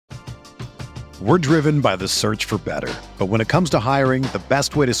We're driven by the search for better. But when it comes to hiring, the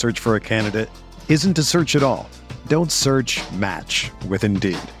best way to search for a candidate isn't to search at all. Don't search, match with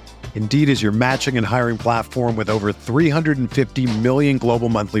Indeed. Indeed is your matching and hiring platform with over 350 million global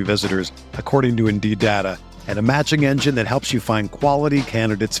monthly visitors, according to Indeed data, and a matching engine that helps you find quality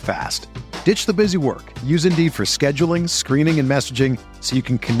candidates fast. Ditch the busy work. Use Indeed for scheduling, screening, and messaging so you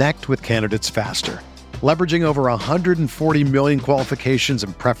can connect with candidates faster. Leveraging over 140 million qualifications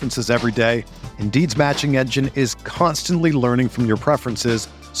and preferences every day, Indeed's matching engine is constantly learning from your preferences,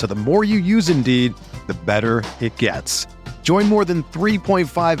 so the more you use Indeed, the better it gets. Join more than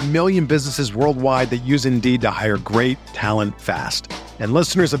 3.5 million businesses worldwide that use Indeed to hire great talent fast. And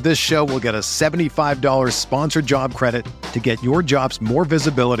listeners of this show will get a $75 sponsored job credit to get your jobs more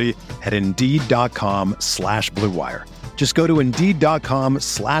visibility at Indeed.com/Blue Wire. Just go to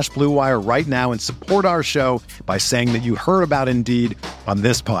Indeed.com/Blue Wire right now and support our show by saying that you heard about Indeed on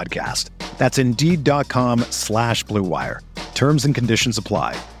this podcast. That's Indeed.com/Blue Wire. Terms and conditions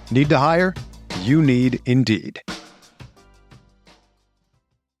apply. Need to hire? You need Indeed.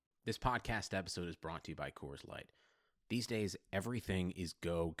 This podcast episode is brought to you by Coors Light. These days, everything is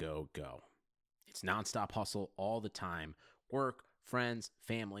go, go, go. It's nonstop hustle all the time. Work, friends,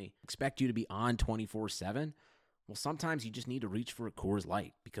 family, expect you to be on 24/7. Well, sometimes you just need to reach for a Coors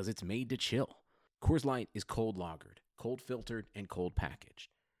Light because it's made to chill. Coors Light is cold lagered, cold filtered, and cold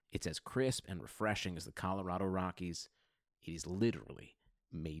packaged. It's as crisp and refreshing as the Colorado Rockies. It is literally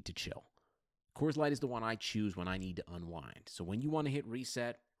made to chill. Coors Light is the one I choose when I need to unwind. So when you want to hit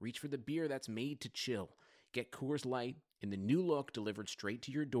reset, reach for the beer that's made to chill. Get Coors Light in the new look delivered straight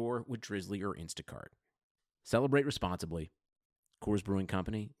to your door with Drizzly or Instacart. Celebrate responsibly. Coors Brewing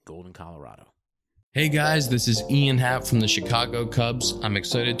Company, Golden, Colorado. Hey guys, this is Ian Happ from the Chicago Cubs. I'm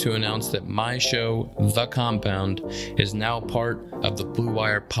excited to announce that my show, The Compound, is now part of the Blue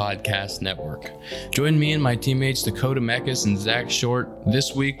Wire Podcast Network. Join me and my teammates Dakota Mekas and Zach Short.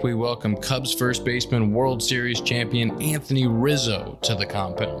 This week we welcome Cubs first baseman, World Series champion Anthony Rizzo to The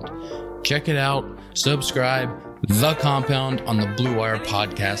Compound. Check it out, subscribe, The Compound on the Blue Wire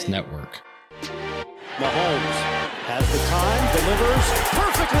Podcast Network. Mahomes has the time, delivers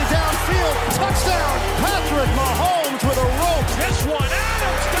perfectly downfield, touchdown, Patrick Mahomes with a rope. This one,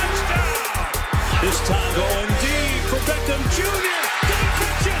 Adams, touchdown. This time going deep for Beckham Jr. Did he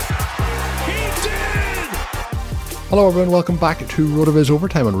catch it? He did! Hello everyone, welcome back to RotoViz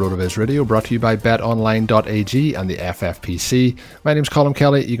Overtime on RotoViz Radio, brought to you by betonline.ag and the FFPC. My name's Colin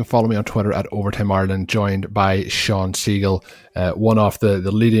Kelly. You can follow me on Twitter at Overtime Ireland, joined by Sean Siegel, one of the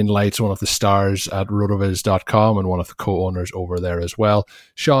leading lights, one of the stars at rotoviz.com and one of the co-owners over there as well.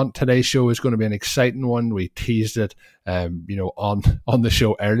 Sean, today's show is going to be an exciting one. We teased it on the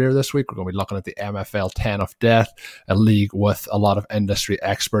show earlier this week. We're going to be looking at the MFL10 of death, a league with a lot of industry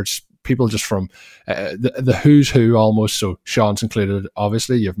experts, people just from the who's who almost. So Sean's included,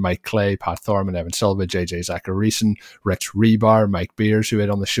 obviously. You have Mike Clay, Pat Thorman, Evan Silva, JJ Zachariason, Rich Rebar, Mike Beers, who had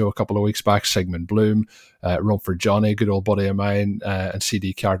on the show a couple of weeks back, Sigmund Bloom, Rumford Johnny, good old buddy of mine, and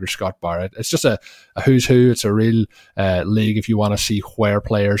CD Carter, Scott Barrett. It's just a who's who. It's a real league if you want to see where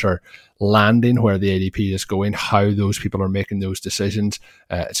players are landing, where the ADP is going, how those people are making those decisions.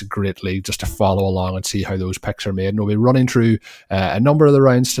 It's a great league just to follow along and see how those picks are made. And we'll be running through a number of the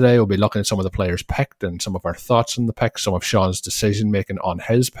rounds today. We'll be looking at some of the players picked and some of our thoughts on the picks, some of Sean's decision making on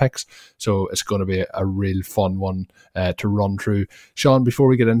his picks. So it's going to be a real fun one to run through. Sean, before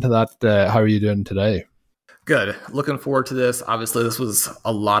we get into that, how are you doing today? Good. Looking forward to this. Obviously, this was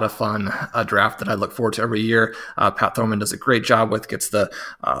a lot of fun, a draft that I look forward to every year. Pat Thorman does a great job with, gets the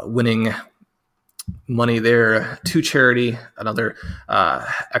winning money there to charity. Another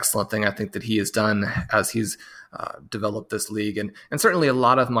excellent thing I think that he has done as he's developed this league. And certainly a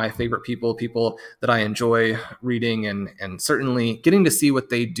lot of my favorite people that I enjoy reading and certainly getting to see what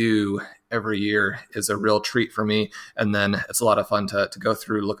they do every year is a real treat for me. And then it's a lot of fun to go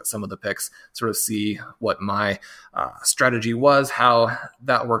through, look at some of the picks, sort of see what my strategy was, how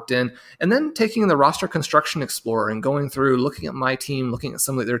that worked in, and then taking the roster construction explorer and going through, looking at my team, looking at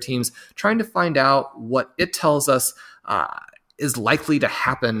some of their teams, trying to find out what it tells us is likely to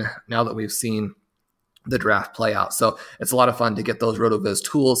happen now that we've seen the draft play out. So it's a lot of fun to get those RotoViz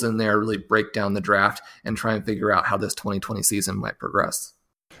tools in there, really break down the draft and try and figure out how this 2020 season might progress.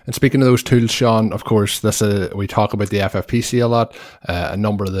 And speaking of those tools, Sean, of course, this we talk about the FFPC a lot. A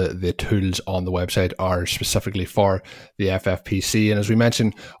number of the tools on the website are specifically for the FFPC. And as we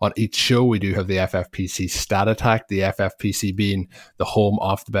mentioned on each show, we do have the FFPC Stat Attack, the FFPC being the home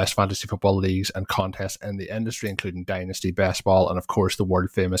of the best fantasy football leagues and contests in the industry, including Dynasty, Best Ball, and of course the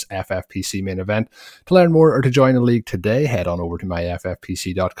world-famous FFPC main event. To learn more or to join the league today, head on over to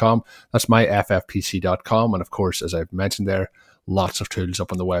myffpc.com. That's myffpc.com. And of course, as I've mentioned there, lots of tools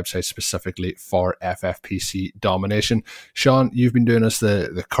up on the website specifically for FFPC domination. Sean, you've been doing us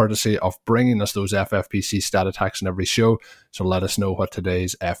the courtesy of bringing us those FFPC stat attacks in every show. So let us know what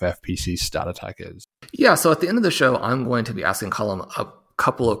today's FFPC stat attack is. Yeah, so at the end of the show, I'm going to be asking Colin a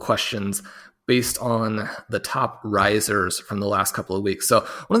couple of questions based on the top risers from the last couple of weeks. So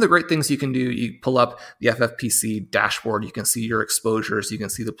one of the great things you can do, you pull up the FFPC dashboard, you can see your exposures, you can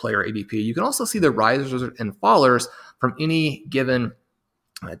see the player ADP, you can also see the risers and fallers from any given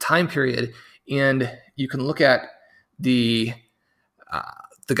time period, and you can look at the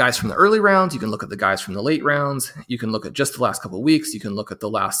guys from the early rounds, you can look at the guys from the late rounds, you can look at just the last couple of weeks, you can look at the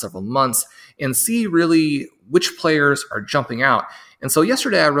last several months, and see really which players are jumping out. And so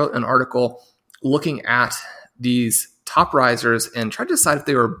yesterday I wrote an article looking at these top risers and tried to decide if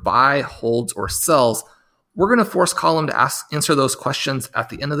they were buy, holds, or sells. We're going to force Colin to answer those questions at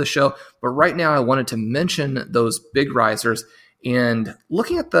the end of the show. But right now I wanted to mention those big risers. And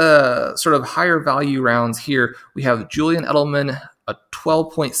looking at the sort of higher value rounds here, we have Julian Edelman, a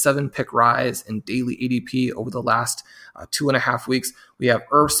 12.7 pick rise in daily ADP over the last 2.5 weeks. We have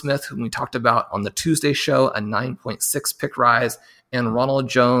Irv Smith, whom we talked about on the Tuesday show, a 9.6 pick rise, and Ronald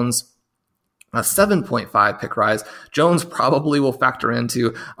Jones, a 7.5 pick rise. Jones probably will factor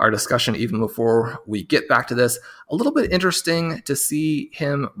into our discussion even before we get back to this. A little bit interesting to see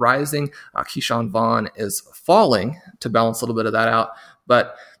him rising. Keyshawn Vaughn is falling to balance a little bit of that out,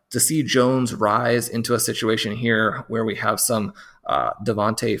 but to see Jones rise into a situation here where we have some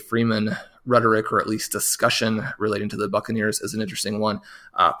Devontae Freeman rhetoric, or at least discussion relating to the Buccaneers, is an interesting one.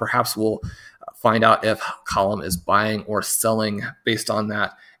 Perhaps we'll find out if Colin is buying or selling based on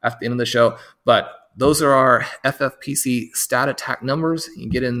that at the end of the show. But those are our FFPC stat attack numbers. You can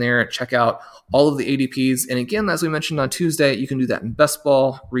get in there, check out all of the ADPs. And again, as we mentioned on Tuesday, you can do that in Best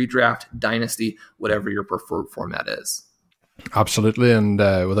Ball, Redraft, Dynasty, whatever your preferred format is. Absolutely. And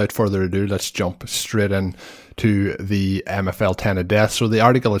without further ado, let's jump straight in to the MFL10 of death. So the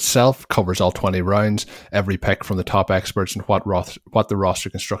article itself covers all 20 rounds, every pick from the top experts, and what the roster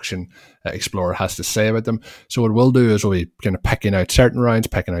construction explorer has to say about them. So what we'll do is we'll be kind of picking out certain rounds,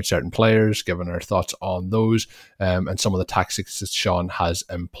 picking out certain players, giving our thoughts on those, and some of the tactics that Sean has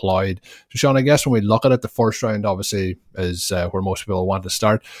employed. So Sean, I guess when we look at it, the first round obviously is where most people want to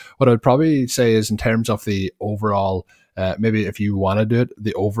start. What I'd probably say is in terms of the overall maybe if you want to do it,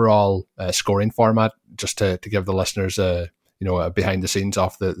 the overall scoring format, just to give the listeners a behind the scenes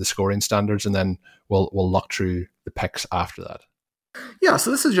of the scoring standards, and then we'll look through the picks after that. Yeah,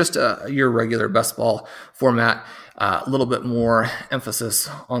 so this is just your regular best ball format. A little bit more emphasis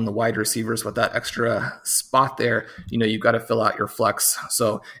on the wide receivers with that extra spot there. You've got to fill out your flex.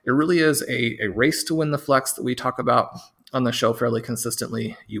 So it really is a race to win the flex that we talk about on the show fairly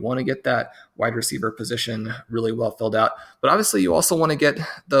consistently. You want to get that wide receiver position really well filled out, but obviously you also want to get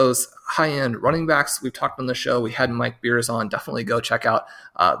those high-end running backs. We've talked on the show. We had Mike Beers on. Definitely go check out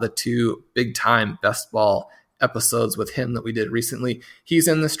the 2 big-time best ball episodes with him that we did recently. He's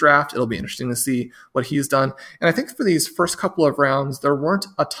in this draft. It'll be interesting to see what he's done. And I think for these first couple of rounds, there weren't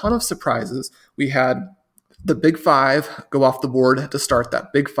a ton of surprises. We had the big 5 go off the board to start,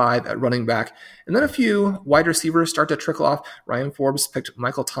 that big 5 at running back. And then a few wide receivers start to trickle off. Ryan Forbes picked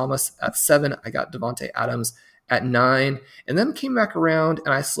Michael Thomas at 7. I got Devontae Adams at 9. And then came back around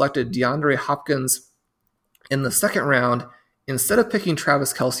and I selected DeAndre Hopkins in the second round instead of picking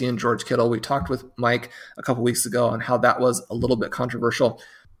Travis Kelce and George Kittle. We talked with Mike a couple weeks ago on how that was a little bit controversial.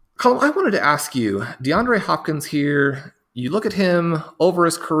 Colin, I wanted to ask you, DeAndre Hopkins here, you look at him over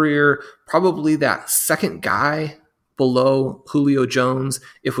his career, probably that second guy below Julio Jones.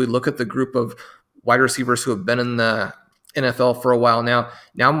 If we look at the group of wide receivers who have been in the NFL for a while now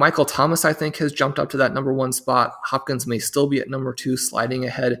Michael Thomas, I think, has jumped up to that number 1 spot. Hopkins may still be at number 2, sliding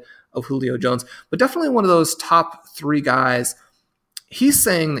ahead of Julio Jones, but definitely one of those top 3 guys. He's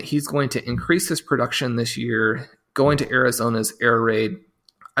saying that he's going to increase his production this year, going to Arizona's air raid.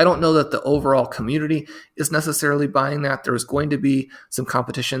 I don't know that the overall community is necessarily buying that. There's going to be some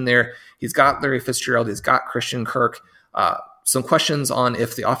competition there. He's got Larry Fitzgerald. He's got Christian Kirk. Some questions on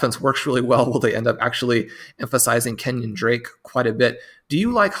if the offense works really well, will they end up actually emphasizing Kenyon Drake quite a bit? Do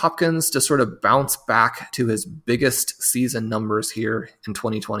you like Hopkins to sort of bounce back to his biggest season numbers here in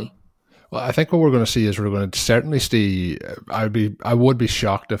 2020? Well, I think what we're going to see is we're going to certainly see. I would be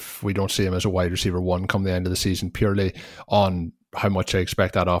shocked if we don't see him as a wide receiver one come the end of the season, purely on how much I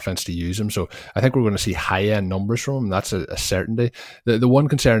expect that offense to use him. So I think we're going to see high-end numbers from him. That's a certainty. The one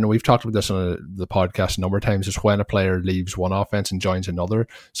concern, and we've talked about this on the podcast a number of times, is when a player leaves one offense and joins another.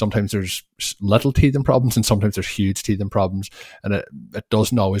 Sometimes there's little teething problems and sometimes there's huge teething problems. And it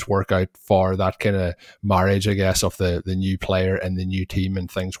doesn't always work out for that kind of marriage, I guess, of the new player and the new team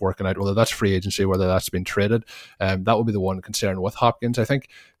and things working out, whether that's free agency, whether that's been traded. That would be the one concern with Hopkins. I think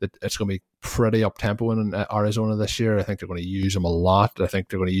that it's going to be pretty up-tempo in Arizona this year. I think they're going to use him a lot. I think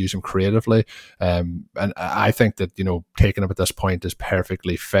they're going to use him creatively. And I think that, taking him at this point is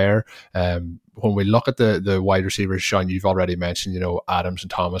perfectly fair. When we look at the wide receivers, Sean, you've already mentioned, Adams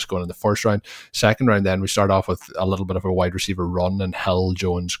and Thomas going in the first round. Second round, then we start off with a little bit of a wide receiver run and Hill,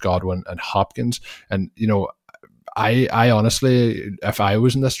 Jones, Godwin, and Hopkins. And, I honestly, if I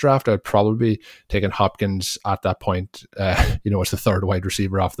was in this draft, I'd probably be taking Hopkins at that point. It's the third wide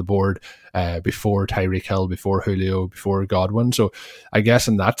receiver off the board before Tyreek Hill, before Julio, before Godwin. So I guess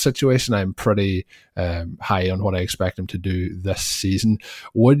in that situation, I'm pretty high on what I expect him to do this season.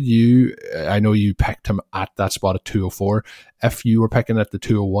 I know you picked him at that spot at 204. If you were picking at the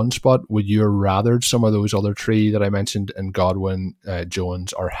 201 spot, would you have rathered some of those other three that I mentioned in Godwin,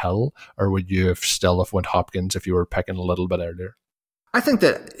 Jones, or Hill? Or would you have still went Hopkins if you were picking a little bit earlier? I think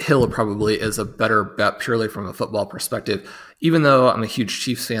that Hill probably is a better bet purely from a football perspective. Even though I'm a huge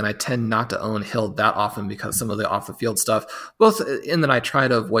Chiefs fan, I tend not to own Hill that often because some of the off-the-field stuff, both in that I try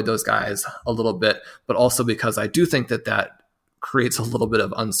to avoid those guys a little bit, but also because I do think that creates a little bit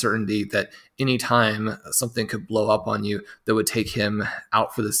of uncertainty that anytime something could blow up on you that would take him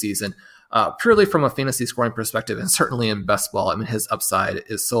out for the season. Purely from a fantasy scoring perspective, and certainly in best ball, his upside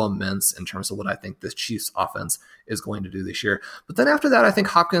is so immense in terms of what I think this Chiefs offense is going to do this year. But then after that, I think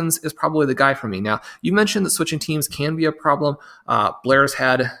Hopkins is probably the guy for me. Now, you mentioned that switching teams can be a problem. Blair's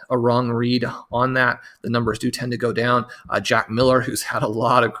had a wrong read on that. The numbers do tend to go down. Jack Miller, who's had a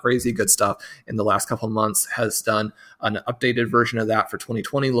lot of crazy good stuff in the last couple of months, has done an updated version of that for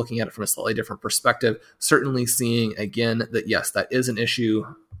 2020, looking at it from a slightly different perspective. Certainly seeing, again, that yes, that is an issue.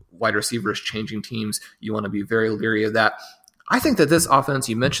 Wide receivers changing teams, you want to be very leery of that. I think that this offense,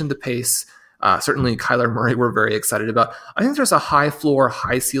 you mentioned the pace, certainly Kyler Murray we're very excited about. I think there's a high floor,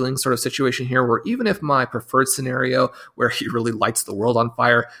 high ceiling sort of situation here where even if my preferred scenario where he really lights the world on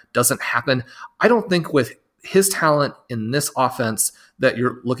fire doesn't happen, I don't think with his talent in this offense that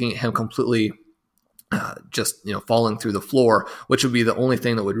you're looking at him completely falling through the floor, which would be the only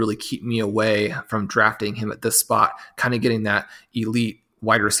thing that would really keep me away from drafting him at this spot, kind of getting that elite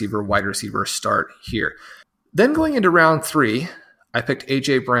wide receiver start here. Then going into round 3, I picked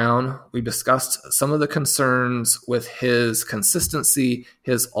A.J. Brown. We discussed some of the concerns with his consistency,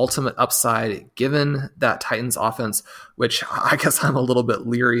 his ultimate upside, given that Titans offense, which I guess I'm a little bit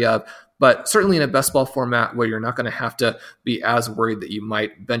leery of, but certainly in a best ball format where you're not going to have to be as worried that you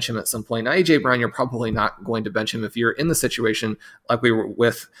might bench him at some point. Now, A.J. Brown, you're probably not going to bench him if you're in the situation like we were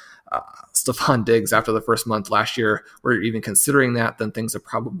with Stephon Diggs after the first month last year, where you're even considering that, then things have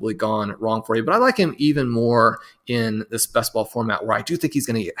probably gone wrong for you. But I like him even more in this best ball format where I do think he's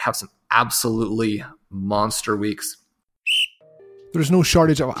going to have some absolutely monster weeks. There's no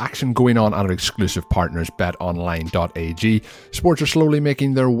shortage of action going on at our exclusive partners, betonline.ag. Sports are slowly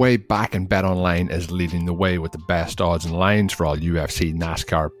making their way back, and BetOnline is leading the way with the best odds and lines for all UFC,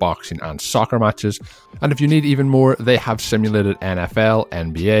 NASCAR, boxing, and soccer matches. And if you need even more, they have simulated NFL,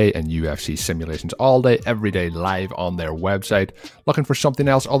 NBA, and UFC simulations all day, every day, live on their website. Looking for something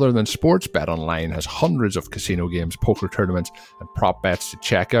else other than sports? BetOnline has hundreds of casino games, poker tournaments, and prop bets to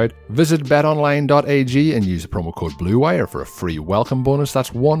check out. Visit betonline.ag and use the promo code BlueWire for a free welcome bonus.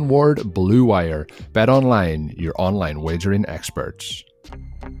 That's one word, BlueWire. BetOnline, your online wagering experts.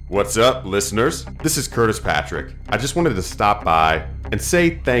 What's up, listeners? This is Curtis Patrick. I just wanted to stop by and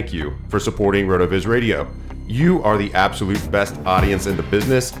say thank you for supporting RotoViz Radio. You are the absolute best audience in the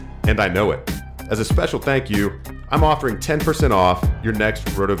business, and I know it. As a special thank you, I'm offering 10% off your next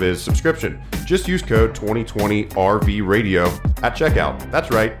RotoViz subscription. Just use code 2020RVRadio at checkout. That's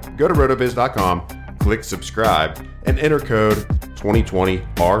right. Go to rotoviz.com, click subscribe, and enter code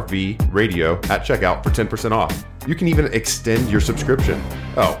 2020RVRadio at checkout for 10% off. You can even extend your subscription.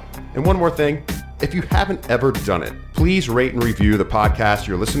 Oh, and one more thing. If you haven't ever done it, please rate and review the podcast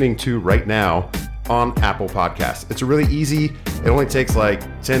you're listening to right now on Apple Podcasts. It's really easy. It only takes like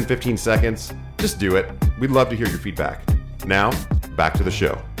 10, 15 seconds. Just do it. We'd love to hear your feedback. Now, back to the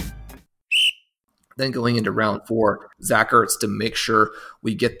show. Then going into round 4, Zach Ertz to make sure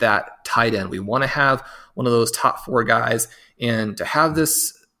we get that tight end. We want to have one of those top 4 guys, and to have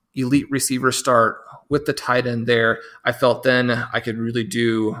this elite receiver start with the tight end there, I felt then I could really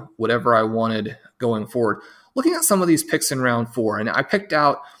do whatever I wanted going forward. Looking at some of these picks in round 4, and I picked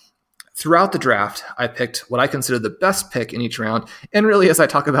out throughout the draft, I picked what I consider the best pick in each round. And really, as I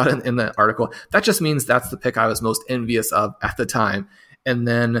talk about in the article, that just means that's the pick I was most envious of at the time. And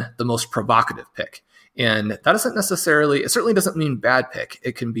then the most provocative pick. And that doesn't necessarily, it certainly doesn't mean bad pick.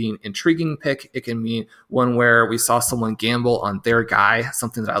 It can be an intriguing pick. It can mean one where we saw someone gamble on their guy,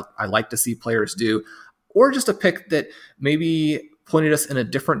 something that I like to see players do, or just a pick that maybe pointed us in a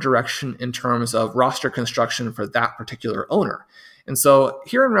different direction in terms of roster construction for that particular owner. And so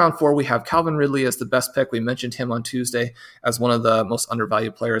here in round 4, we have Calvin Ridley as the best pick. We mentioned him on Tuesday as one of the most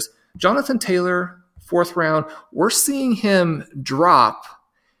undervalued players. Jonathan Taylor, 4th round, we're seeing him drop,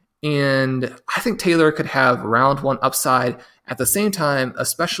 and I think Taylor could have round 1 upside at the same time,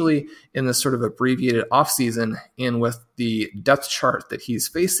 especially in this sort of abbreviated offseason and with the depth chart that he's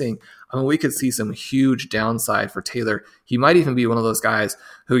facing. I mean, we could see some huge downside for Taylor. He might even be one of those guys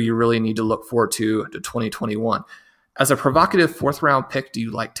who you really need to look forward to 2021. As a provocative 4th round pick, do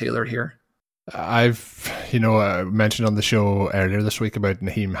you like Taylor here? I've, mentioned on the show earlier this week about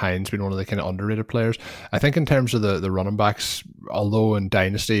Nyheim Hines being one of the kind of underrated players. I think in terms of the running backs, although in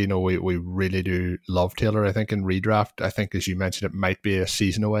Dynasty, we really do love Taylor. I think in redraft, I think as you mentioned, it might be a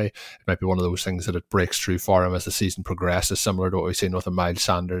season away. It might be one of those things that it breaks through for him as the season progresses, similar to what we've seen with Miles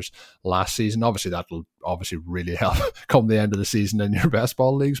Sanders last season. Obviously, that will really help come the end of the season in your best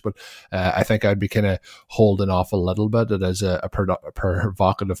ball leagues, but I think I'd be kind of holding off a little bit. It is a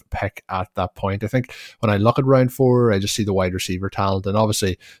provocative pick at that point. I think when I look at round 4, I just see the wide receiver talent, and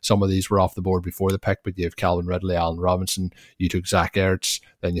obviously some of these were off the board before the pick, but you have Calvin Ridley, Allen Robinson, you took Zach Ertz,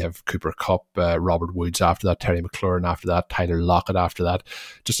 then you have Cooper Kupp, Robert Woods after that, Terry McLaurin after that, Tyler Lockett after that.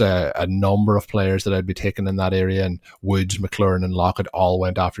 Just a number of players that I'd be taking in that area, and Woods, McLaurin and Lockett all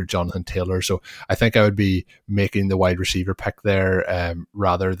went after Jonathan Taylor. So I think I would be making the wide receiver pick there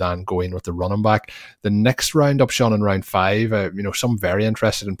rather than going with the running back. The next round up, Sean, in round 5, some very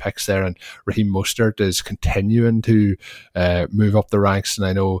interested in picks there, and Raheem Mostert is continuing to move up the ranks. And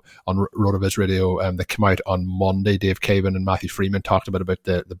I know on RotoViz Radio, they came out on Monday, Dave Cabin and Matthew Freeman talked about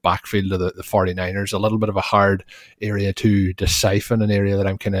the backfield of the 49ers, a little bit of a hard area to decipher, an area that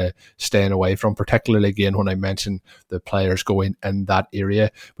I'm kind of staying away from, particularly again when I mentioned the players going in that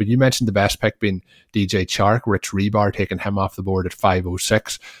area. But you mentioned the best pick being DJ Chark, Rich Rebar taking him off the board at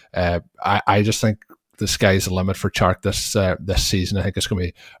 506. I just think the sky's the limit for Chark this season. I think it's going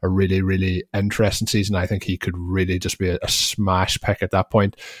to be a really, really interesting season. I think he could really just be a smash pick at that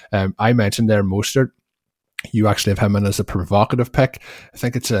point. I mentioned there Mostert. You actually have him in as a provocative pick. I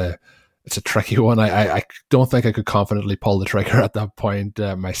think it's a tricky one. I don't think I could confidently pull the trigger at that point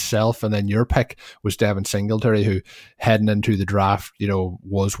myself. And then your pick was Devin Singletary, who heading into the draft,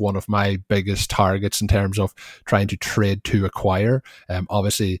 was one of my biggest targets in terms of trying to trade to acquire.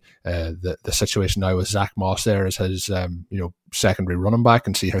 Obviously, the situation now with Zach Moss there is his, secondary running back,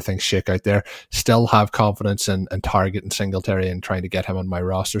 and see how things shake out there. Still have confidence in targeting Singletary and trying to get him on my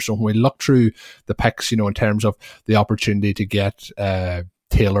roster. So when we look through the picks, in terms of the opportunity to get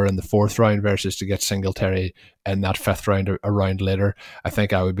Taylor in the 4th round versus to get Singletary in that 5th round, a round later, I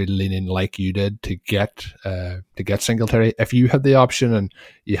think I would be leaning like you did to get Singletary. If you had the option and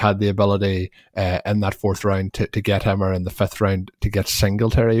you had the ability in that 4th round to get him, or in the 5th round to get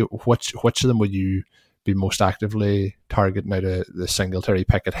Singletary, which of them would you be most actively targeting out of the Singletary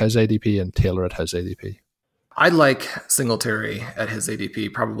pick at his ADP and Taylor at his ADP? I like Singletary at his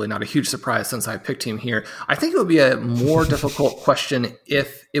ADP. Probably not a huge surprise since I picked him here. I think it would be a more difficult question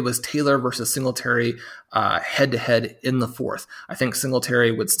if it was Taylor versus Singletary head-to-head in the 4th. I think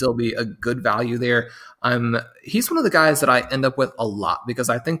Singletary would still be a good value there. He's one of the guys that I end up with a lot because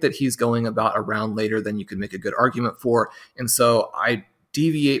I think that he's going about a round later than you could make a good argument for. And so I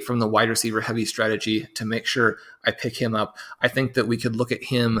deviate from the wide receiver heavy strategy to make sure I pick him up. I think that we could look at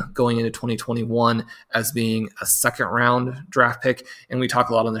him going into 2021 as being a 2nd round draft pick. And we talk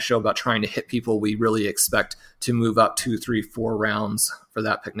a lot on the show about trying to hit people we really expect to move up 2, 3, 4 rounds for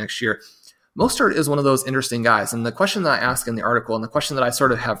that pick next year. Mostert is one of those interesting guys. And the question that I ask in the article, and the question that I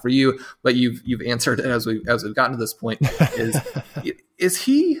sort of have for you, but you've answered as we've gotten to this point, is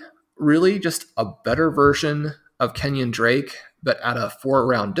he really just a better version of Kenyon Drake, but at a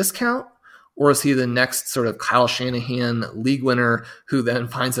 4-round discount? Or is he the next sort of Kyle Shanahan league winner who then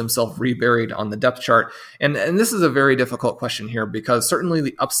finds himself reburied on the depth chart? And this is a very difficult question here because certainly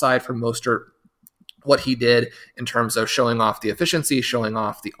the upside for Mostert what he did in terms of showing off the efficiency, showing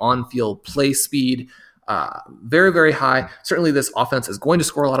off the on-field play speed. Very, very high. Certainly this offense is going to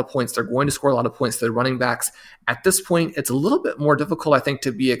score a lot of points. They're going to score a lot of points to the running backs. At this point, it's a little bit more difficult, I think,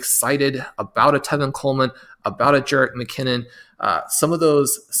 to be excited about a Tevin Coleman, about a Jerick McKinnon, some of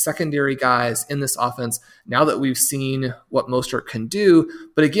those secondary guys in this offense, now that we've seen what Mostert can do.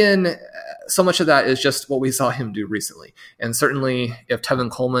 But again, so much of that is just what we saw him do recently. And certainly if Tevin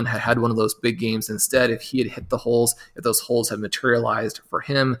Coleman had had one of those big games instead, if he had hit the holes, if those holes had materialized for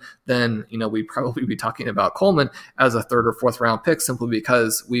him, then, we'd probably be talking about Coleman as a 3rd or 4th round pick, simply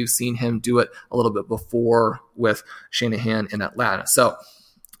because we've seen him do it a little bit before with Shanahan in Atlanta. So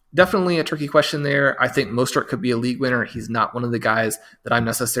definitely a tricky question there. I think Mostert could be a league winner. He's not one of the guys that I'm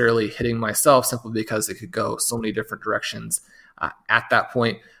necessarily hitting myself, simply because it could go so many different directions. At that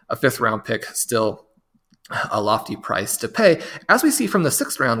point, a 5th round pick, still a lofty price to pay, as we see from the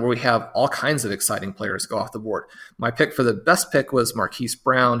 6th round, where we have all kinds of exciting players go off the board. My pick for the best pick was Marquise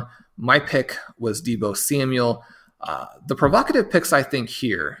Brown. My pick was Deebo Samuel. The provocative picks, I think,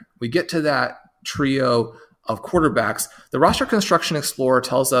 here, we get to that trio of quarterbacks. The Roster Construction Explorer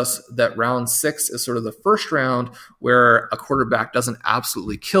tells us that round 6 is sort of the first round where a quarterback doesn't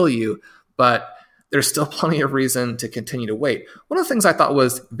absolutely kill you, but there's still plenty of reason to continue to wait. One of the things I thought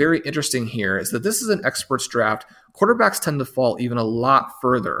was very interesting here is that this is an experts draft. Quarterbacks tend to fall even a lot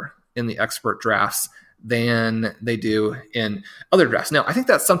further in the expert drafts than they do in other drafts. Now, I think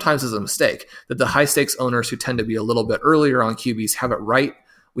that sometimes is a mistake, that the high stakes owners who tend to be a little bit earlier on QBs have it right.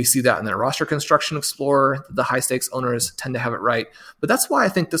 We see that in the Roster Construction Explorer. The high stakes owners tend to have it right. But that's why I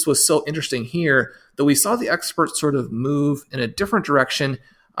think this was so interesting here, that we saw the experts sort of move in a different direction,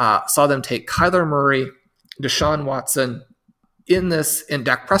 saw them take Kyler Murray, Deshaun Watson and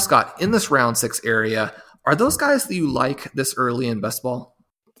Dak Prescott in this round 6 area. Are those guys that you like this early in best ball?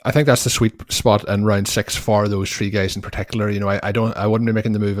 I think that's the sweet spot in round 6 for those 3 guys in particular. I wouldn't be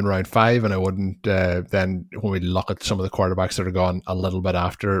making the move in round 5, and I wouldn't then when we look at some of the quarterbacks that are gone a little bit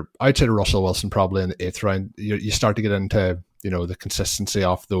after. I'd say Russell Wilson probably in the 8th round. You start to get into the consistency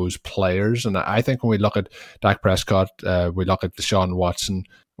of those players, and I think when we look at Dak Prescott, we look at Deshaun Watson,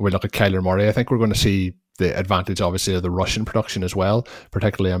 we look at Kyler Murray, I think we're going to see the advantage, obviously, of the rushing production as well,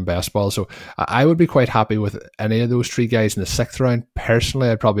 particularly on best ball. So I would be quite happy with any of those 3 guys in the 6th round. Personally,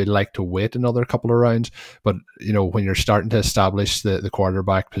 I'd probably like to wait another couple of rounds. But, when you're starting to establish the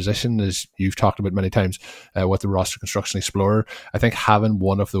quarterback position, as you've talked about many times with the Roster Construction Explorer, I think having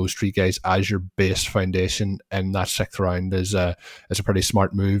one of those 3 guys as your base foundation in that 6th round is a pretty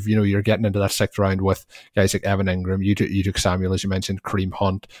smart move. You're getting into that 6th round with guys like Evan Ingram, you took Samuel, as you mentioned, Kareem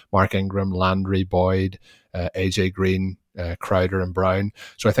Hunt, Mark Ingram, Landry, Boyd, AJ Green, Crowder and Brown.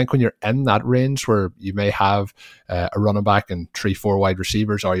 So I think when you're in that range where you may have a running back and 3-4 wide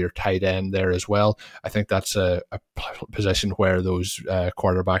receivers, or your tight end there as well, I think that's a position where those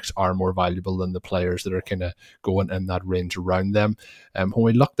quarterbacks are more valuable than the players that are kind of going in that range around them. When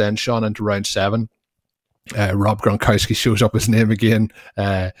we look then, Sean, into round 7, Rob Gronkowski shows up his name again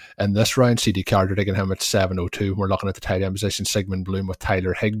in this round. CD Carter taking him at 7:02. We're looking at the tight end position, Sigmund Bloom with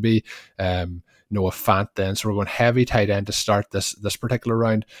Tyler Higbee, Noah Fant then. So we're going heavy tight end to start this particular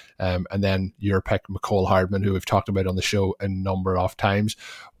round. And then your pick, McCole Hardman, who we've talked about on the show a number of times.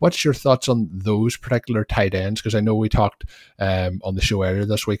 What's your thoughts on those particular tight ends? Because I know we talked on the show earlier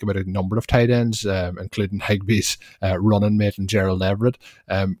this week about a number of tight ends, including Higbee's running mate and Gerald Everett.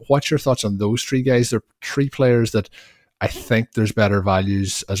 What's your thoughts on those 3 guys? They're 3 players that I think there's better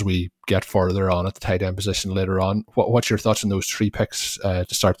values as we get further on at the tight end position later on. What's your thoughts on those 3 picks to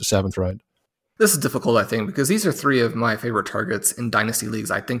start the 7th round? This is difficult, I think, because these are 3 of my favorite targets in dynasty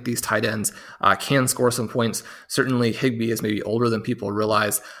leagues. I think these tight ends can score some points. Certainly, Higbee is maybe older than people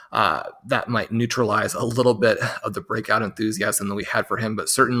realize. That might neutralize a little bit of the breakout enthusiasm that we had for him, but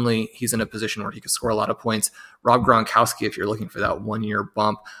certainly he's in a position where he could score a lot of points. Rob Gronkowski, if you're looking for that 1-year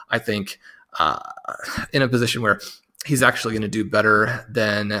bump, I think in a position where he's actually going to do better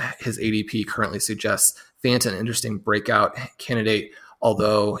than his ADP currently suggests. Fant, an interesting breakout candidate,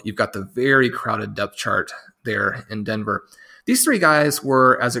 although you've got the very crowded depth chart there in Denver. These 3 guys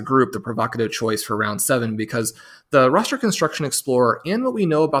were, as a group, the provocative choice for round 7 because the Roster Construction Explorer and what we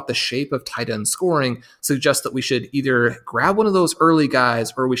know about the shape of tight end scoring suggests that we should either grab one of those early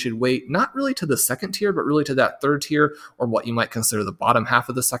guys or we should wait not really to the 2nd tier, but really to that 3rd tier, or what you might consider the bottom half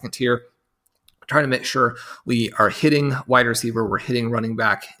of the 2nd tier. Trying to make sure we are hitting wide receiver, we're hitting running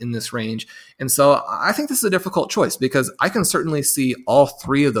back in this range. And so I think this is a difficult choice because I can certainly see all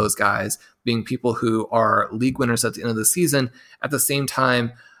 3 of those guys being people who are league winners at the end of the season. At the same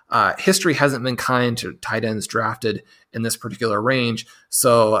time, history hasn't been kind to tight ends drafted in this particular range.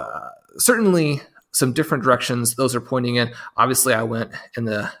 So certainly some different directions those are pointing in. Obviously, I went in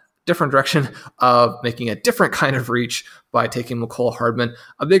the different direction of making a different kind of reach by taking McCole Hardman.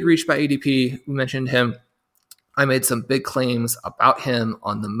 A big reach by ADP. We mentioned him. I made some big claims about him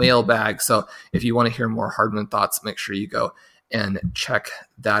on the mailbag. So if you want to hear more Hardman thoughts, make sure you go and check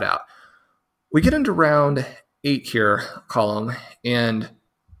that out. We get into round 8 here, Colm, and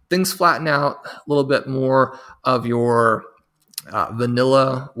things flatten out a little bit more of your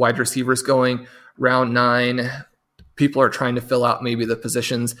vanilla wide receivers going. Round 9, people are trying to fill out maybe the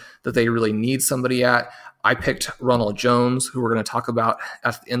positions that they really need somebody at. I picked Ronald Jones, who we're going to talk about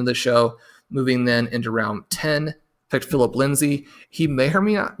at the end of the show. Moving then into round 10, picked Phillip Lindsay. He may or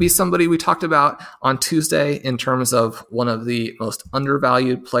may not be somebody we talked about on Tuesday in terms of one of the most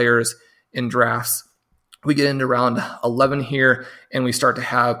undervalued players in drafts. We get into round 11 here, and we start to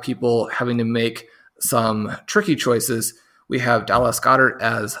have people having to make some tricky choices. We have Dallas Goedert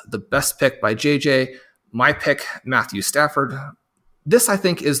as the best pick by JJ. My pick, Matthew Stafford. This, I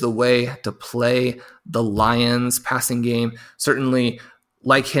think, is the way to play the Lions passing game. Certainly,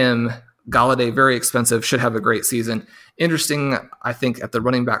 like him, Galladay, very expensive, should have a great season. Interesting, I think, at the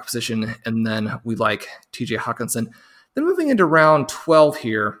running back position, and then we like TJ Hawkinson. Then moving into round 12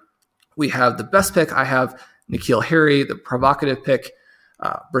 here, we have the best pick. I have N'Keal Harry, the provocative pick,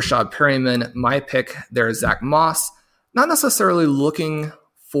 Brashad Perryman. My pick there is Zach Moss. Not necessarily looking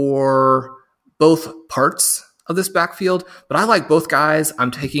for both parts of this backfield, but I like both guys.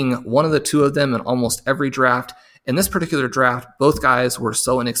 I'm taking one of the two of them in almost every draft. In this particular draft, both guys were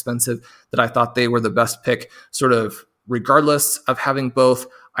so inexpensive that I thought they were the best pick, sort of regardless of having both.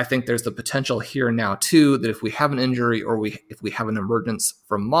 I think there's the potential here now, too, that if we have an injury or if we have an emergence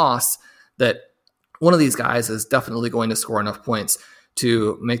from Moss, that one of these guys is definitely going to score enough points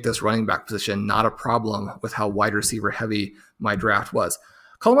to make this running back position not a problem with how wide receiver heavy my draft was.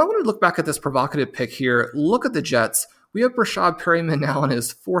 Colm, I want to look back at this provocative pick here. Look at the Jets. We have Brashad Perryman now on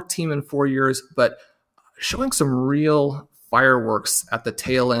his 4th team in 4 years, but showing some real fireworks at the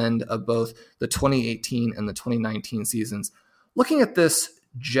tail end of both the 2018 and the 2019 seasons. Looking at this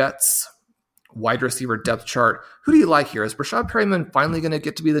Jets wide receiver depth chart, who do you like here? Is Brashad Perryman finally going to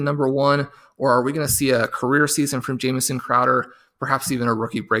get to be the number 1, or are we going to see a career season from Jamison Crowder, perhaps even a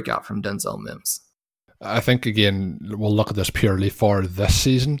rookie breakout from Denzel Mims? I think, again, we'll look at this purely for this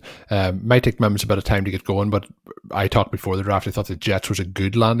season. Might take Mims a bit of time to get going, but I talked before the draft, I thought the Jets was a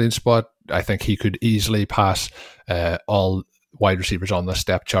good landing spot. I think he could easily pass all wide receivers on this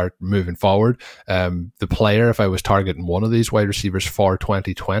depth chart moving forward. The player, if I was targeting one of these wide receivers for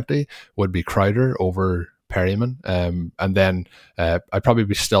 2020, would be Crowder over Perryman. And then I'd probably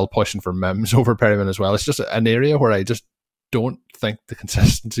be still pushing for Mims over Perryman as well. It's just an area where I just don't think the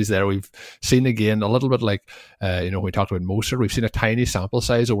consistency's there. We've seen, again, a little bit like we talked about Mostert. We've seen a tiny sample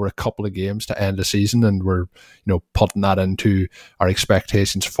size over a couple of games to end the season, and we're putting that into our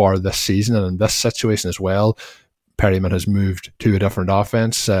expectations for this season. And in this situation as well, Perryman has moved to a different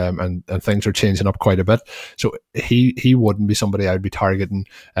offense, and things are changing up quite a bit. So he wouldn't be somebody I'd be targeting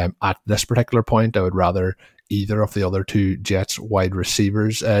at this particular point. I would rather either of the other two Jets wide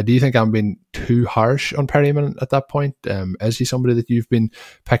receivers. Do you think I'm being too harsh on Perryman at that point? Is he somebody that you've been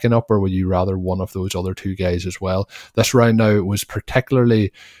picking up, or would you rather one of those other two guys as well? This round now was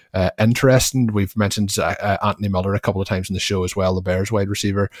particularly interesting. We've mentioned Anthony Miller a couple of times in the show as well, the Bears wide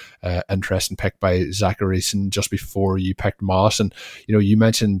receiver. Interesting pick by Zach Ericson just before you picked Moss. And, you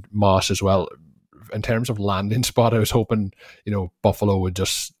mentioned Moss as well. In terms of landing spot, I was hoping, Buffalo would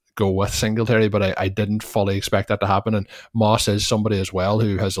just go with Singletary, but I didn't fully expect that to happen. And Moss is somebody as well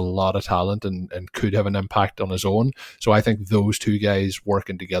who has a lot of talent and could have an impact on his own. So I think those two guys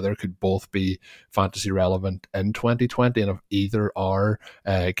working together could both be fantasy relevant in 2020. And if either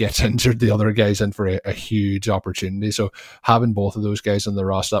gets injured, the other guy's in for a huge opportunity. So having both of those guys on the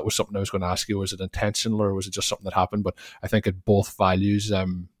roster, that was something I was going to ask you. Was it intentional or was it just something that happened? But I think it both values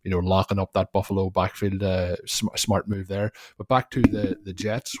locking up that Buffalo backfield, smart move there. But back to the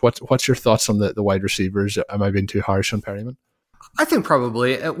Jets, what's your thoughts on the wide receivers? Am I being too harsh on Perryman? I think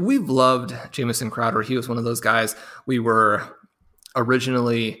probably. We've loved Jamison Crowder. He was one of those guys we were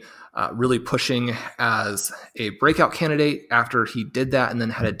originally really pushing as a breakout candidate. After he did that and then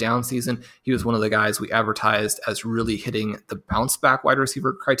had a down season, he was one of the guys we advertised as really hitting the bounce back wide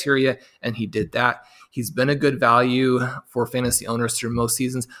receiver criteria, and he did that. He's been a good value for fantasy owners through most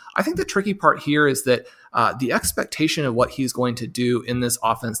seasons. I think the tricky part here is that the expectation of what he's going to do in this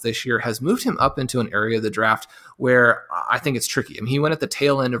offense this year has moved him up into an area of the draft where I think it's tricky. I mean, he went at the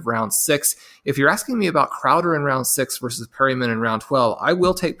tail end of round 6. If you're asking me about Crowder in round 6 versus Perryman in round 12, I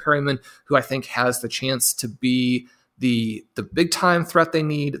will take Perryman, who I think has the chance to be the big time threat they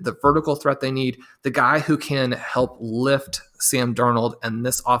need, the vertical threat they need, the guy who can help lift Sam Darnold and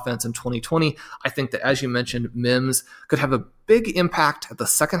this offense in 2020. I think that, as you mentioned, Mims could have a big impact at the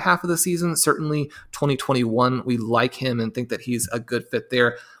second half of the season. Certainly 2021, we like him and think that he's a good fit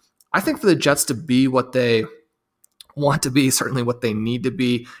there. I think for the Jets to be what they want to be, certainly what they need to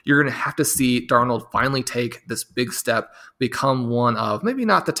be, you're going to have to see Darnold finally take this big step, become one of maybe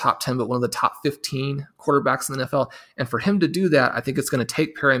not the top 10, but one of the top 15 quarterbacks in the NFL. And for him to do that, I think it's going to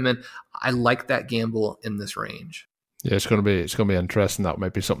take Perryman. I like that gamble in this range. Yeah, it's going to be interesting. That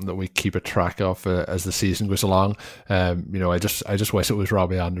might be something that we keep a track of as the season goes along. I just wish it was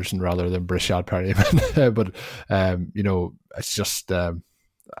Robbie Anderson rather than Brashad Perryman. But it's just.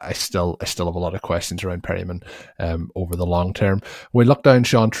 I still have a lot of questions around Perryman over the long term. We look down,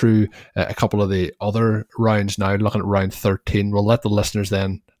 Sean, through a couple of the other rounds now, looking at round 13. We'll let the listeners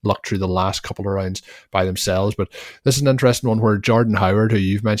then look through the last couple of rounds by themselves. But this is an interesting one where Jordan Howard, who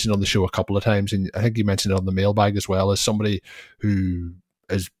you've mentioned on the show a couple of times, and I think you mentioned it on the mailbag as well, is somebody who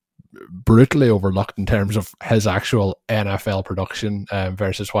is brutally overlooked in terms of his actual NFL production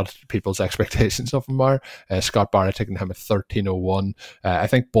versus what people's expectations of him are. Scott Barrett taking him at 13.01. I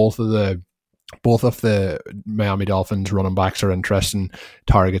think both of the Miami Dolphins running backs are interesting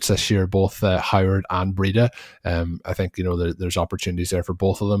targets this year, both Howard and Breida. I think there's opportunities there for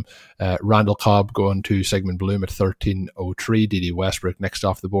both of them. Randall Cobb going to Sigmund Bloom at 13.03. D.D. Westbrook next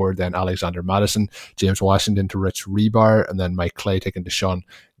off the board, then Alexander Madison, James Washington to Rich Rebar, and then Mike Clay taking Deshaun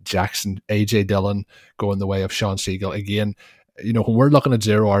Jackson. A.J. Dillon going the way of Sean Siegel. Again, when we're looking at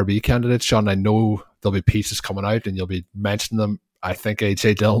zero RB candidates, Sean, I know there'll be pieces coming out and you'll be mentioning them. I think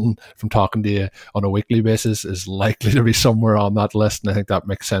A.J. Dillon, from talking to you on a weekly basis, is likely to be somewhere on that list, and I think that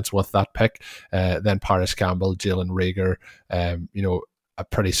makes sense with that pick. Then Paris Campbell, Jalen Reagor, a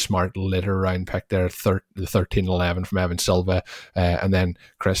pretty smart later round pick there, the 13-11 from Evan Silva, and then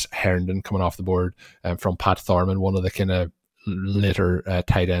Chris Herndon coming off the board from Pat Thorman, one of the kind of later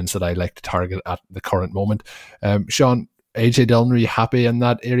tight ends that I like to target at the current moment. Sean, AJ Dillon, are you happy in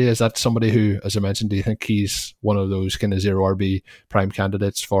that area? Is that somebody who, as I mentioned, do you think he's one of those kind of zero RB prime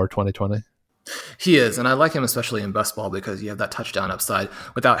candidates for 2020? He is, and I like him especially in best ball because you have that touchdown upside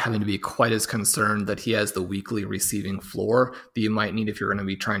without having to be quite as concerned that he has the weekly receiving floor that you might need if you're going to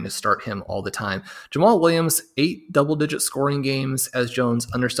be trying to start him all the time. Jamal Williams, 8 double-digit scoring games as Jones'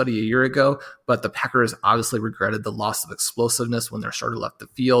 understudy a year ago, but the Packers obviously regretted the loss of explosiveness when their starter left the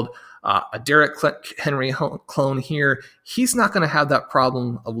field. A Derrick Henry clone here, he's not going to have that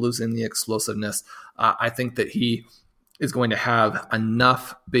problem of losing the explosiveness. I think that he is going to have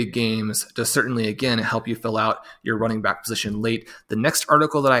enough big games to certainly, again, help you fill out your running back position late. The next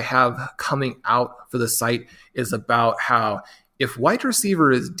article that I have coming out for the site is about how if wide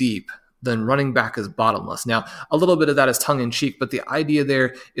receiver is deep, then running back is bottomless. Now, a little bit of that is tongue-in-cheek, but the idea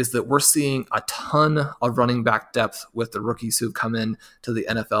there is that we're seeing a ton of running back depth with the rookies who've come in to the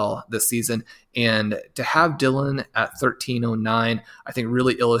NFL this season. And to have Dillon at 13.09, I think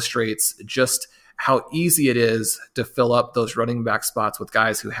really illustrates just how easy it is to fill up those running back spots with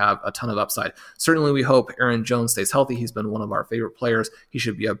guys who have a ton of upside. Certainly we hope Aaron Jones stays healthy. He's been one of our favorite players. He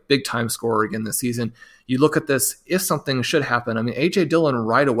should be a big-time scorer again this season. You look at this, if something should happen, I mean, A.J. Dillon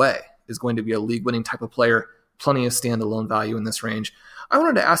right away is going to be a league-winning type of player, plenty of standalone value in this range. I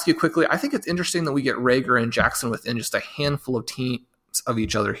wanted to ask you quickly, I think it's interesting that we get Reagor and Jackson within just a handful of teams of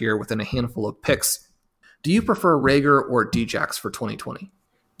each other here, within a handful of picks. Do you prefer Reagor or Djax for 2020?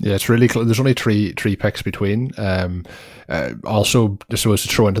 Yeah, it's really close. There's only three picks between. Also, just was to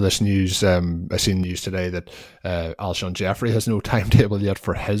throw into this news, I seen news today that Alshon Jeffrey has no timetable yet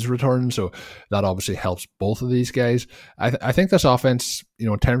for his return, so that obviously helps both of these guys. I think this offense,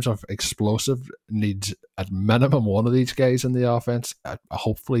 in terms of explosive, needs at minimum one of these guys in the offense,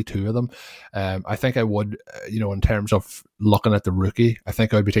 hopefully two of them. I think I would, in terms of looking at the rookie, I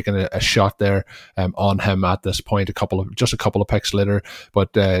think I'd be taking a shot there on him at this point, a couple of picks later.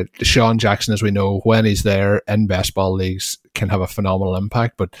 But Deshaun Jackson, as we know, when he's there in best ball leagues, can have a phenomenal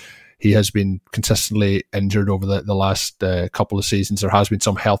impact, but he has been consistently injured over the last couple of seasons. There has been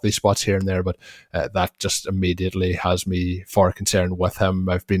some healthy spots here and there, but that just immediately has me far concerned with him.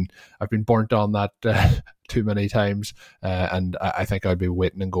 I've been burnt on that too many times, and I think I'd be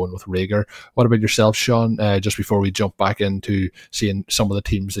waiting and going with Reagor. What about yourself, Sean? Just before we jump back into seeing some of the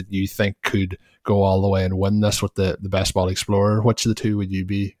teams that you think could go all the way and win this with the Best Ball Explorer, which of the two would you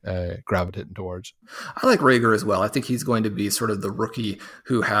be gravitating towards? I like Reagor as well. I think he's going to be sort of the rookie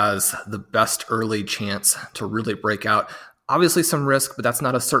who has the best early chance to really break out. Obviously some risk, but that's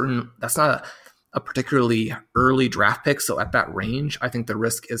not a particularly early draft pick, so at that range, I think the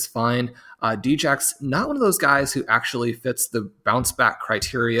risk is fine. Djak's not one of those guys who actually fits the bounce back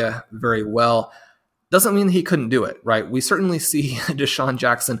criteria very well. Doesn't mean he couldn't do it, right? We certainly see Deshaun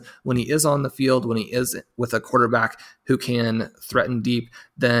Jackson when he is on the field, when he is with a quarterback who can threaten deep,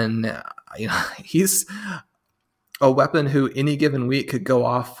 then he's a weapon who any given week could go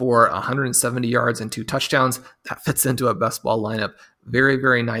off for 170 yards and 2 touchdowns. That fits into a best ball lineup very,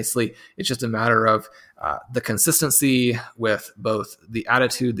 very nicely. It's just a matter of the consistency with both the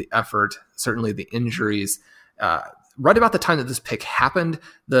attitude, the effort, certainly the injuries. Right about the time that this pick happened,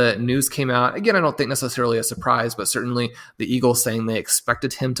 the news came out. Again, I don't think necessarily a surprise, but certainly the Eagles saying they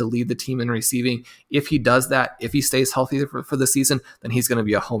expected him to lead the team in receiving. If he does that, if he stays healthy for the season, then he's going to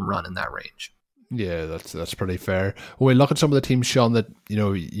be a home run in that range. Yeah, that's pretty fair. When we look at some of the teams, Sean, that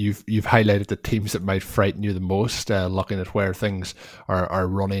you've highlighted the teams that might frighten you the most, looking at where things are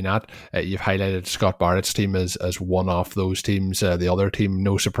running at. You've highlighted Scott Barrett's team as one of those teams. The other team,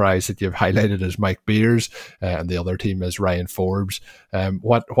 no surprise that you've highlighted, is Mike Beers, and the other team is Ryan Forbes.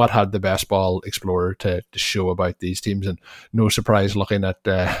 What had the Best Ball Explorer to show about these teams? And no surprise, looking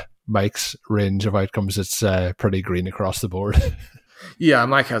at Mike's range of outcomes, it's pretty green across the board. Yeah,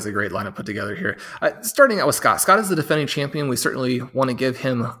 Mike has a great lineup put together here. Starting out with Scott. Scott is the defending champion. We certainly want to give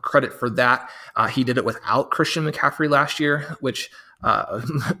him credit for that. He did it without Christian McCaffrey last year, which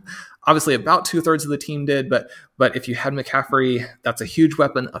obviously about 2/3 of the team did. But if you had McCaffrey, that's a huge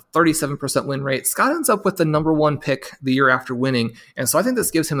weapon, a 37% win rate. Scott ends up with the number 1 pick the year after winning. And so I think this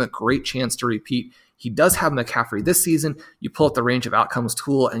gives him a great chance to repeat. He does have McCaffrey this season. You pull up the range of outcomes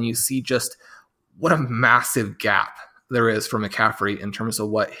tool and you see just what a massive gap there is for McCaffrey in terms of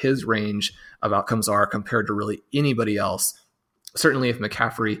what his range of outcomes are compared to really anybody else. Certainly if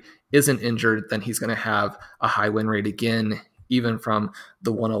McCaffrey isn't injured, then he's going to have a high win rate again, even from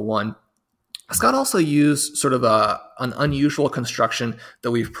the 101. Scott also used sort of an unusual construction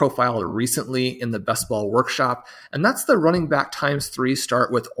that we've profiled recently in the Best Ball Workshop, and that's the running back ×3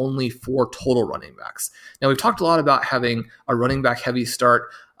 start with only 4 total running backs. Now, we've talked a lot about having a running back heavy start.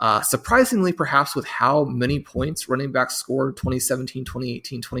 Surprisingly, perhaps with how many points running backs scored 2017,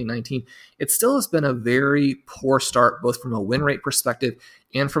 2018, 2019, it still has been a very poor start, both from a win rate perspective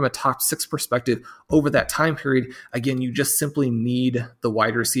and from a top 6 perspective over that time period. Again, you just simply need the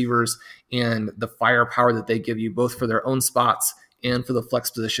wide receivers and the firepower that they give you, both for their own spots and for the flex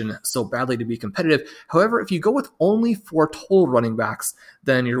position, so badly to be competitive. However, if you go with only 4 total running backs,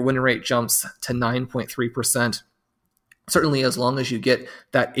 then your win rate jumps to 9.3%. Certainly, as long as you get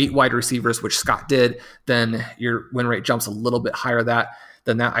that 8 wide receivers, which Scott did, then your win rate jumps a little bit higher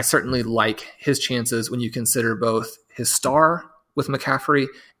than that. I certainly like his chances when you consider both his star with McCaffrey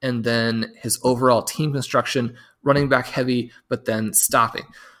and then his overall team construction, running back heavy, but then stopping.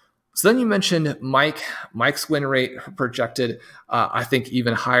 So then you mentioned Mike's win rate projected, I think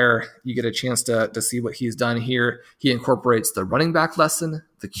even higher. You get a chance to see what he's done here. He incorporates the running back lesson,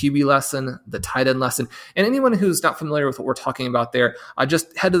 the QB lesson, the tight end lesson. And anyone who's not familiar with what we're talking about there,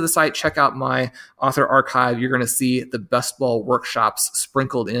 just head to the site, check out my author archive. You're going to see the Best Ball Workshops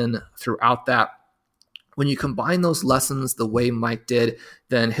sprinkled in throughout that. When you combine those lessons the way Mike did,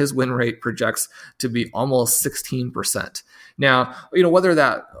 then his win rate projects to be almost 16%. Now, whether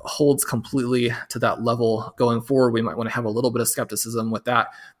that holds completely to that level going forward, we might want to have a little bit of skepticism with that.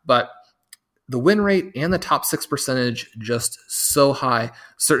 But the win rate and the top 6 percentage just so high.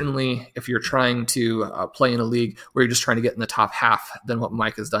 Certainly, if you're trying to play in a league where you're just trying to get in the top half, then what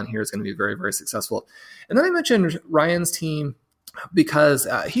Mike has done here is going to be very, very successful. And then I mentioned Ryan's team, because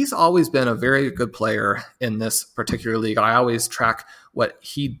he's always been a very good player in this particular league. I always track what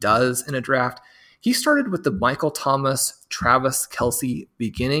he does in a draft. He started with the Michael Thomas, Travis Kelce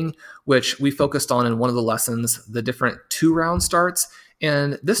beginning, which we focused on in one of the lessons, the different 2-round starts.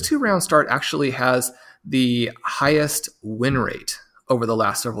 And this 2-round start actually has the highest win rate over the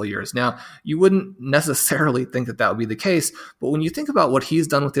last several years. Now, you wouldn't necessarily think that would be the case, but when you think about what he's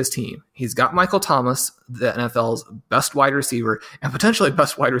done with his team, he's got Michael Thomas, the NFL's best wide receiver, and potentially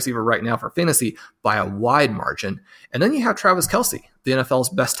best wide receiver right now for fantasy by a wide margin. And then you have Travis Kelce, the NFL's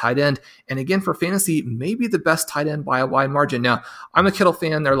best tight end. And again, for fantasy, maybe the best tight end by a wide margin. Now, I'm a Kittle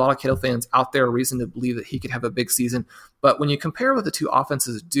fan. There are a lot of Kittle fans out there, reason to believe that he could have a big season. But when you compare what the two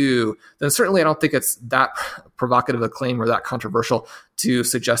offenses do, then certainly I don't think it's that provocative a claim or that controversial to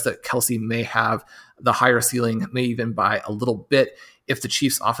suggest that Kelce may have the higher ceiling, may even by a little bit, if the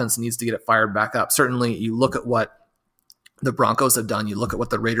Chiefs offense needs to get it fired back up. Certainly you look at what the Broncos have done. You look at what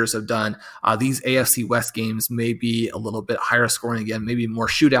the Raiders have done. These AFC West games may be a little bit higher scoring again, maybe more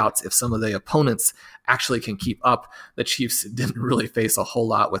shootouts if some of the opponents actually can keep up. The Chiefs didn't really face a whole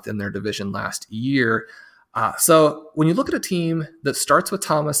lot within their division last year. So when you look at a team that starts with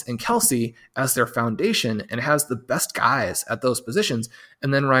Thomas and Kelsey as their foundation and has the best guys at those positions,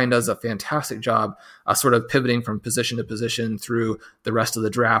 and then Ryan does a fantastic job sort of pivoting from position to position through the rest of the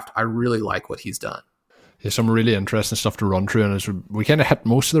draft, I really like what he's done. Yeah, some really interesting stuff to run through, and as we kind of hit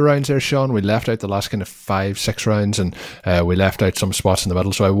most of the rounds there, Sean. We left out the last kind of 5-6 rounds, and we left out some spots in the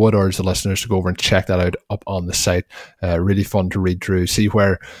middle, so I would urge the listeners to go over and check that out up on the site. Really fun to read through, see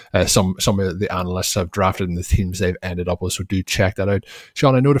where some of the analysts have drafted and the teams they've ended up with, so do check that out.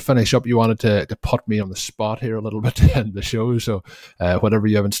 Sean, I know to finish up you wanted to put me on the spot here a little bit to end the show, so whatever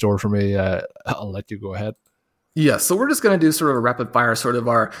you have in store for me, I'll let you go ahead. Yeah, so we're just going to do sort of a rapid fire, sort of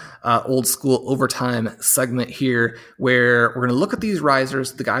our old school overtime segment here, where we're going to look at these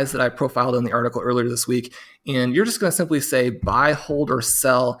risers, the guys that I profiled in the article earlier this week, and you're just going to simply say buy, hold, or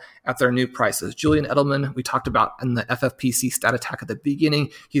sell at their new prices. Julian Edelman, we talked about in the FFPC stat attack at the beginning.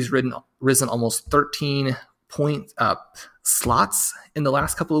 He's risen almost 13 point slots in the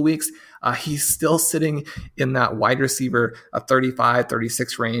last couple of weeks. He's still sitting in that wide receiver 35,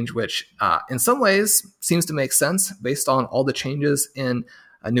 36 range, which in some ways seems to make sense based on all the changes in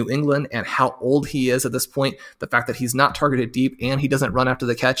New England and how old he is at this point. The fact that he's not targeted deep and he doesn't run after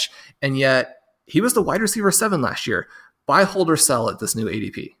the catch. And yet he was the wide receiver 7 last year. Buy, hold, or sell at this new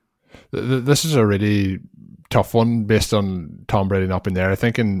ADP. This is a really tough one based on Tom Brady not being there. I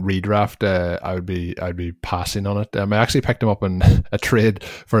think in redraft, I'd be passing on it. I actually picked him up in a trade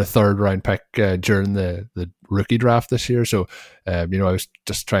for a 3rd round pick during the rookie draft this year. So, I was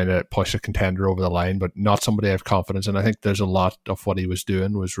just trying to push a contender over the line, but not somebody I have confidence in. I think there's a lot of what he was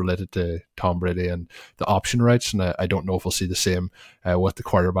doing was related to Tom Brady and the option rights, and I don't know if we'll see the same with the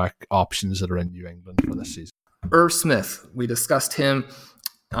quarterback options that are in New England for this season. Irv Smith, we discussed him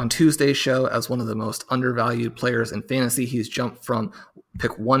on Tuesday's show as one of the most undervalued players in fantasy. He's jumped from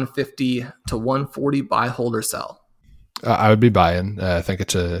pick 150 to 140. Buy, hold, or sell. I would be buying. I think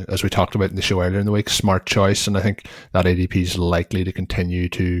it's as we talked about in the show earlier in the week, smart choice, and I think that ADP is likely to continue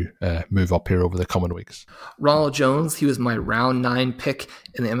to move up here over the coming weeks. Ronald Jones, he was my round 9 pick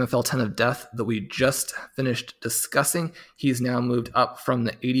in the MFL10 of death that we just finished discussing. He's now moved up from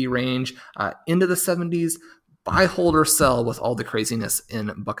the 80 range into the 70s. Buy, hold, or sell with all the craziness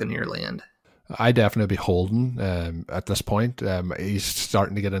in Buccaneer land? I definitely be holding at this point. He's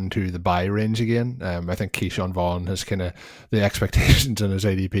starting to get into the buy range again. I think Keyshawn Vaughn has kind of the expectations in his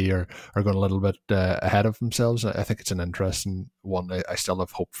ADP are going a little bit ahead of themselves. I think it's an interesting one. I still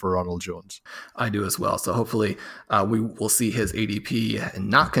have hope for Ronald Jones. I do as well. So hopefully we will see his ADP and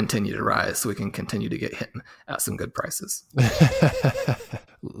not continue to rise, so we can continue to get him at some good prices.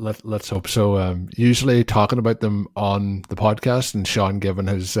 Let's hope so. Usually talking about them on the podcast and Sean giving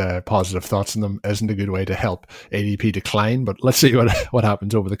his positive thoughts on them isn't a good way to help ADP decline, but let's see what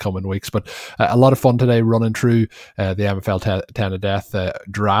happens over the coming weeks. But a lot of fun today running through the MFL 10 of death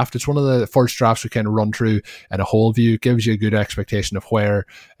draft. It's one of the first drafts we kind of run through in a whole view. It gives you a good expectation of where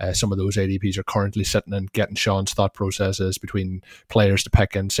some of those ADPs are currently sitting and getting Sean's thought processes between players to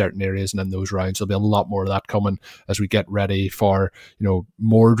pick in certain areas and in those rounds. There'll be a lot more of that coming as we get ready for,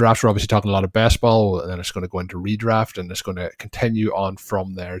 more drafts. We're obviously talking a lot of baseball, and then it's going to go into redraft, and it's going to continue on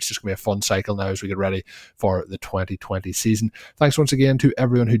from there. It's just going to be a fun cycle now as we get ready for the 2020 season. Thanks once again to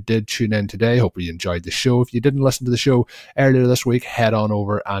everyone who did tune in today. Hope you enjoyed the show. If you didn't listen to the show earlier this week, head on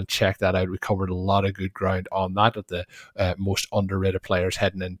over and check that out. We covered a lot of good ground on that at the most underrated players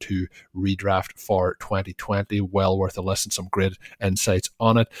heading into redraft for 2020. Well worth a listen. Some great insights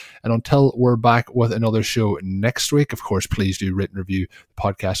on it. And until we're back with another show next week, of course, please do rate and review the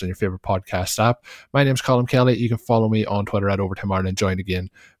podcast on your favorite podcast app. My name's Colin Kelly. You can follow me on Twitter at Overtime Ireland, joined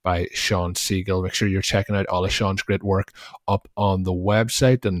again by Sean Siegel. Make sure you're checking out all of Sean's great work up on the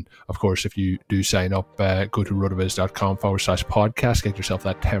website. And of course, if you do sign up, go to rotoviz.com/podcast, get yourself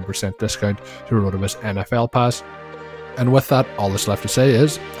that 10% discount to Rotoviz NFL Pass. And with that, all that's left to say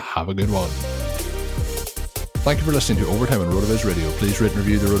is have a good one. Thank you for listening to Overtime on Rotoviz Radio. Please rate and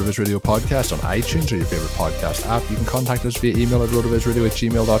review the Rotoviz Radio podcast on iTunes or your favorite podcast app. You can contact us via email at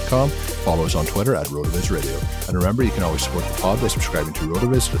rotovizradio@gmail.com. Follow us on Twitter at Rotoviz Radio. And remember, you can always support the pod by subscribing to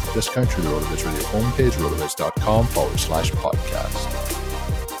Rotoviz with a discount through the Rotoviz Radio homepage,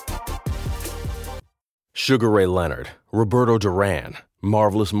 rotoviz.com/podcast. Sugar Ray Leonard, Roberto Duran,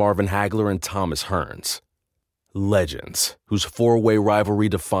 Marvelous Marvin Hagler, and Thomas Hearns. Legends, whose four-way rivalry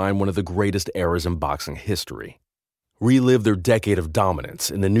defined one of the greatest eras in boxing history. Relive their decade of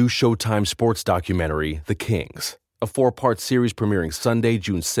dominance in the new Showtime sports documentary, The Kings, a 4-part series premiering Sunday,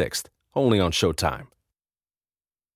 June 6th, only on Showtime.